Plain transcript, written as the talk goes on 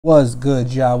What's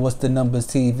good, y'all? What's the numbers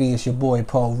TV? It's your boy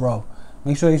Paul Rowe.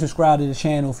 Make sure you subscribe to the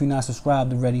channel if you're not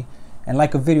subscribed already, and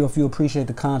like a video if you appreciate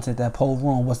the content that Paul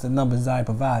Rowe and What's the Numbers I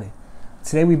provided.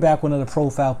 Today we back with another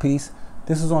profile piece.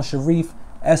 This is on Shariff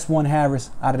S1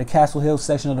 Harris out of the Castle Hill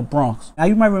section of the Bronx. Now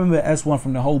you might remember S1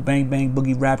 from the whole Bang Bang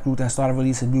Boogie rap group that started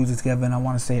releasing music together in I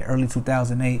want to say early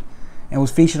 2008, and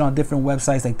was featured on different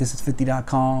websites like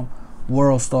thisis50.com,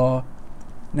 WorldStar.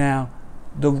 Now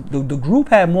the group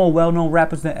had more well-known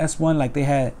rappers than S1, like they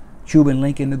had Cuban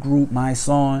Link in the group, My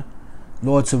Son,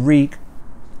 Lord Tariq,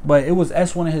 but it was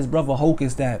S1 and his brother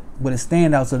Hocus that were the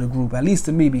standouts of the group, at least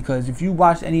to me, because if you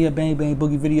watch any of Bang Bang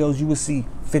Boogie videos, you would see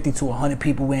 50 to 100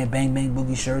 people wearing Bang Bang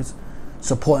Boogie shirts,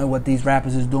 supporting what these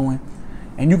rappers is doing.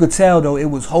 And you could tell though it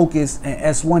was Hocus and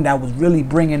S1 that was really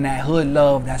bringing that hood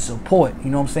love, that support,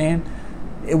 you know what I'm saying?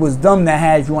 It was them that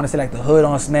had, if you want to say like the hood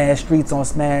on smash, streets on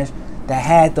smash, that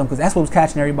had them, because that's what was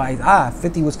catching everybody's eye.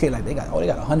 50 was like they got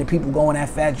 100 people going at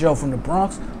Fat Joe from the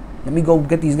Bronx. Let me go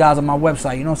get these guys on my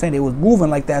website. You know what I'm saying? They was moving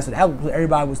like that, so that was what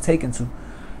everybody was taken to.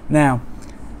 Now,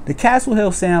 the Castle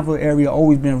Hill Soundville area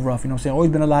always been rough. You know what I'm saying?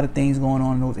 Always been a lot of things going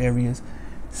on in those areas.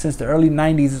 Since the early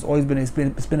 90s,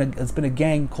 it's been a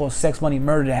gang called Sex Money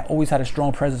Murder that always had a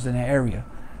strong presence in that area.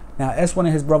 Now, S1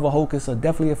 and his brother Hocus are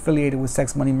definitely affiliated with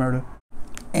Sex Money Murder.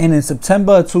 And in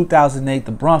September of 2008,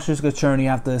 the Bronx District Attorney,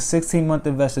 after a 16-month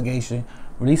investigation,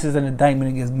 releases an indictment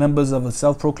against members of a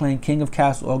self-proclaimed King of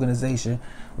Castle organization,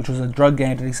 which was a drug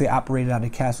gang that they say operated out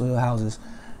of Castle Hill houses.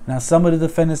 Now, some of the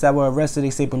defendants that were arrested, they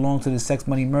say belonged to the Sex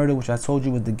Money Murder, which I told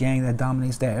you was the gang that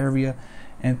dominates that area.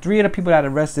 And 3 of the people that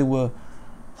arrested were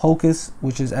Hocus,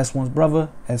 which is S1's brother.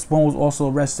 S1 was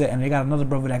also arrested, and they got another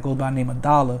brother that goes by the name of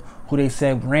Dollar, who they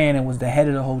said ran and was the head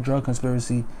of the whole drug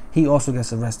conspiracy. He also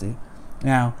gets arrested.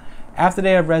 Now, after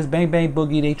they arrest Bang Bang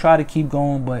Boogie, they try to keep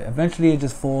going, but eventually it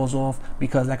just falls off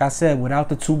because, like I said, without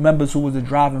the 2 members who was the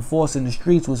driving force in the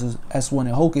streets, which is S1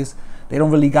 and Hocus, they don't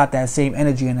really got that same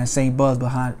energy and that same buzz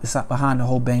behind the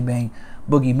whole Bang Bang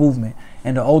Boogie movement.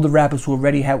 And the older rappers who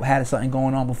already had something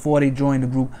going on before they joined the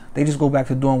group, they just go back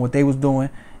to doing what they was doing,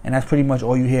 and that's pretty much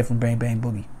all you hear from Bang Bang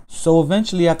Boogie. So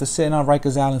eventually, after sitting on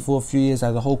Rikers Island for a few years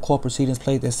as the whole court proceedings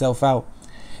played themselves out,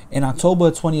 in October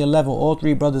of 2011, all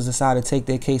 3 brothers decided to take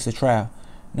their case to trial.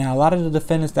 Now, a lot of the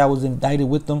defendants that was indicted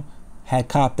with them had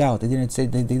copped out. They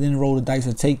didn't roll the dice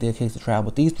and take their case to trial.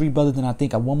 But these 3 brothers, and I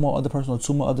think one more other person or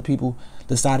 2 more other people,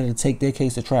 decided to take their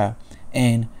case to trial.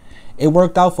 And it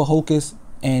worked out for Hocus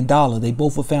and Dollar. They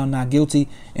both were found not guilty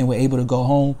and were able to go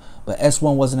home. But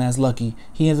S1 wasn't as lucky.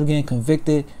 He ends up getting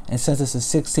convicted and sentenced to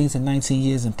 16 to 19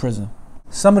 years in prison.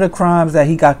 Some of the crimes that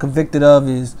he got convicted of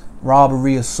is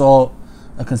robbery, assault,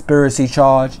 a conspiracy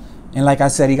charge, and like I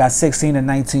said, he got 16 to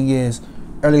 19 years.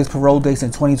 Earliest parole dates in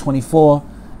 2024.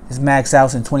 His max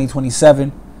out in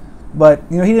 2027. But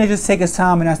you know, he didn't just take his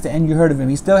time and that's the end you heard of him.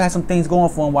 He still had some things going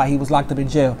for him while he was locked up in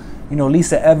jail. You know,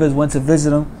 Lisa Evers went to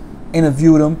visit him,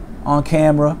 interviewed him on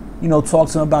camera, you know,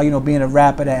 talked to him about, you know, being a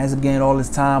rapper that ends up getting all his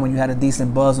time when you had a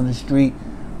decent buzz on the street.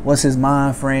 What's his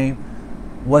mind frame?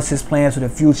 What's his plans for the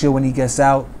future when he gets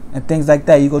out? And things like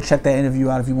that. You go check that interview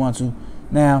out if you want to.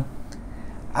 Now,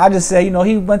 I just say, you know,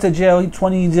 he went to jail. He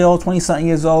 20-something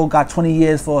years old, got 20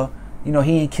 years for, you know,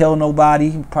 he ain't killed nobody.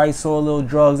 He probably saw a little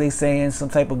drugs, they saying, some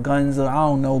type of guns, or I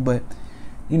don't know. But,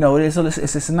 you know, it's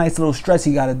a nice little stretch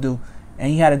he got to do.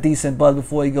 And he had a decent buzz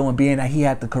before he go, and being that he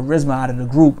had the charisma out of the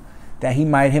group, that he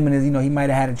might have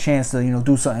had a chance to, you know,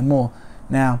 do something more.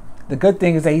 Now, the good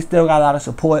thing is that he still got a lot of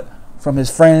support from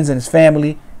his friends and his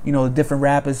family. You know, different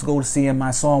rappers go to see him.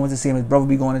 My son went to see him. His brother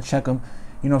be going to check him.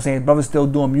 You know what I'm saying? His brother's still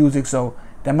doing music, so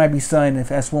that might be something if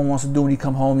S1 wants to do when he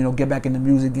come home, you know, get back in the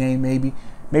music game maybe.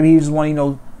 Maybe he just want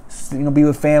to, you know, be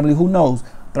with family, who knows.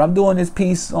 But I'm doing this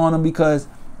piece on him because,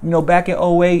 you know, back in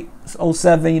 08,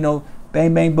 07, you know,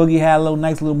 Bang Bang Boogie had a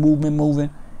nice little movement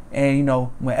moving. And, you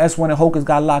know, when S1 and Hocus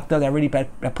got locked up,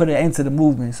 that put an end to the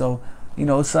movement. So, you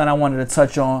know, it's something I wanted to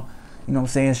touch on, you know what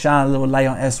I'm saying, shine a little light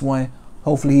on S1.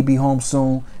 Hopefully he be home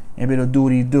soon and be able to do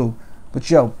what he do. But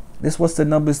yo, this What's the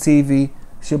Numbers TV.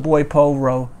 It's your boy Paul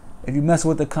Rowe. If you mess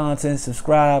with the content,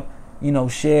 subscribe, you know,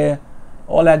 share,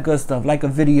 all that good stuff. Like a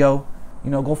video,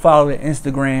 you know, go follow the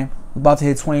Instagram. We're about to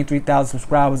hit 23,000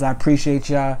 subscribers. I appreciate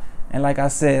y'all. And like I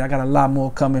said, I got a lot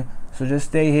more coming. So just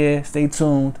stay here, stay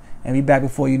tuned, and be back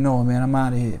before you know it, man. I'm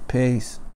out of here. Peace.